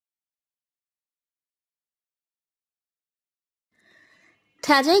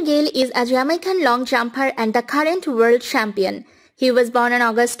Tajay Gayle is a Jamaican long jumper and the current world champion. He was born on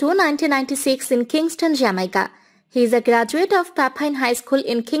August 2, 1996 in Kingston, Jamaica. He is a graduate of Papine High School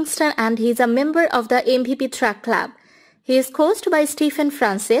in Kingston and he is a member of the MVP track club. He is coached by Stephen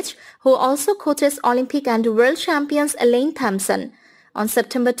Francis, who also coaches Olympic and world champions Elaine Thompson. On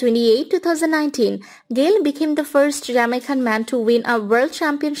September 28, 2019, Gayle became the first Jamaican man to win a world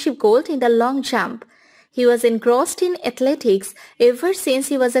championship gold in the long jump. He was engrossed in athletics ever since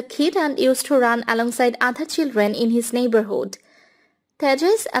he was a kid and used to run alongside other children in his neighborhood.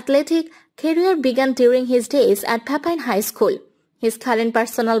 Tajay's athletic career began during his days at Papine High School. His current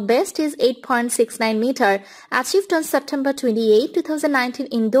personal best is 8.69 meter, achieved on September 28, 2019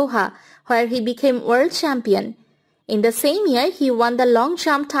 in Doha, where he became world champion. In the same year, he won the long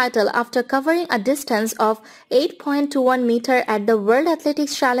jump title after covering a distance of 8.21 meter at the World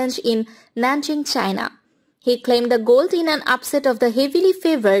Athletics Challenge in Nanjing, China. He claimed the gold in an upset of the heavily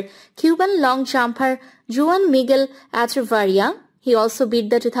favored Cuban long jumper Juan Miguel Echevarria. He also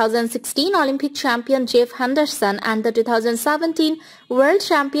beat the 2016 Olympic champion Jeff Henderson and the 2017 world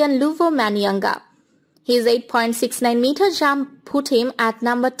champion Luvo Manyanga. His 8.69 meter jump put him at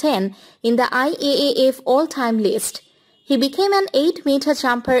number 10 in the IAAF all-time list. He became an 8-meter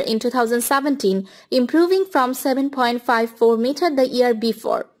jumper in 2017, improving from 7.54 meter the year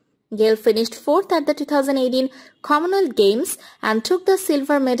before. Gayle finished 4th at the 2018 Commonwealth Games and took the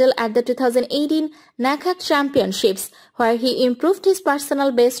silver medal at the 2018 NACAC Championships, where he improved his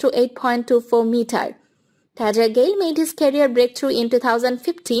personal best to 8.24 meter. Tajay Gayle made his career breakthrough in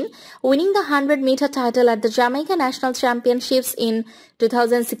 2015, winning the 100-meter title at the Jamaica National Championships. In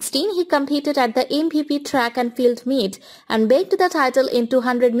 2016, he competed at the MVP track and field meet and bagged the title in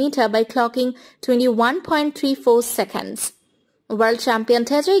 200-meter by clocking 21.34 seconds. World champion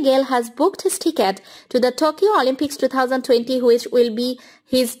Tajay Gayle has booked his ticket to the Tokyo Olympics 2020, which will be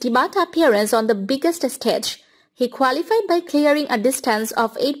his debut appearance on the biggest stage. He qualified by clearing a distance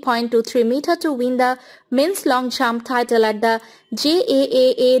of 8.23 meter to win the men's long jump title at the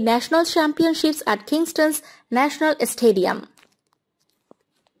JAAA National Championships at Kingston's National Stadium.